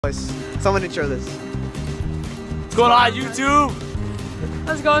Someone intro this. What's going on, YouTube?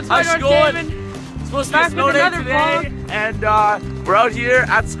 How's it going? How's it going? It's supposed to be a snow day today, and we're out here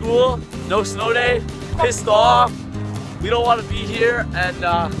at school. No snow day. Pissed off. We don't want to be here, and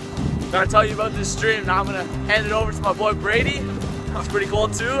I'm gonna tell you about this stream. Now I'm gonna hand it over to my boy Brady. He's pretty cool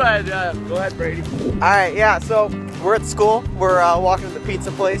too, and go ahead, Brady. All right, yeah. So we're at school. We're walking to the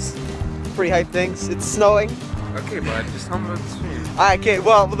pizza place. Pretty hype things. It's snowing. Okay, bud, just tell me about the stream. Alright, okay,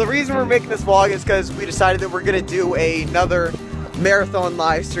 well, the reason we're making this vlog is because we decided that we're going to do another marathon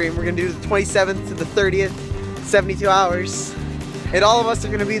live stream. We're going to do the 27th to the 30th, 72 hours. And all of us are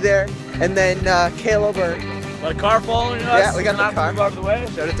going to be there. And then Caleb or... Got a car following us. Yeah, we got the car. Move out of the way.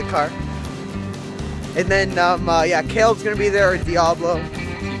 Showed it the car. And then, yeah, Caleb's going to be there, or Diablo.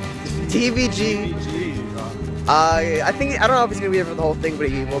 TVG. I don't know if he's going to be there for the whole thing, but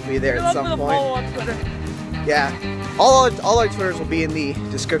he will be there at some point. Follow on Twitter. Yeah, all our Twitters will be in the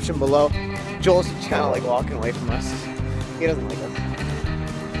description below. Joel's just kind of like walking away from us. He doesn't like us.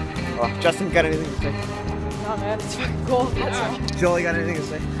 Oh, Justin, got anything to say? Nah, man, it's fucking cool. That's all. Joel, you got anything to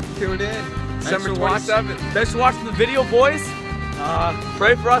say? Tune in. Thanks December for 27th. Thanks for watching the video, boys.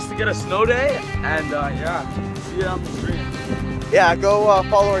 Pray for us to get a snow day, and yeah, see you on the stream. Yeah, go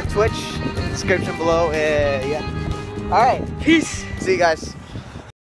follow our Twitch in the description below. Yeah. All right, Peace. see you guys.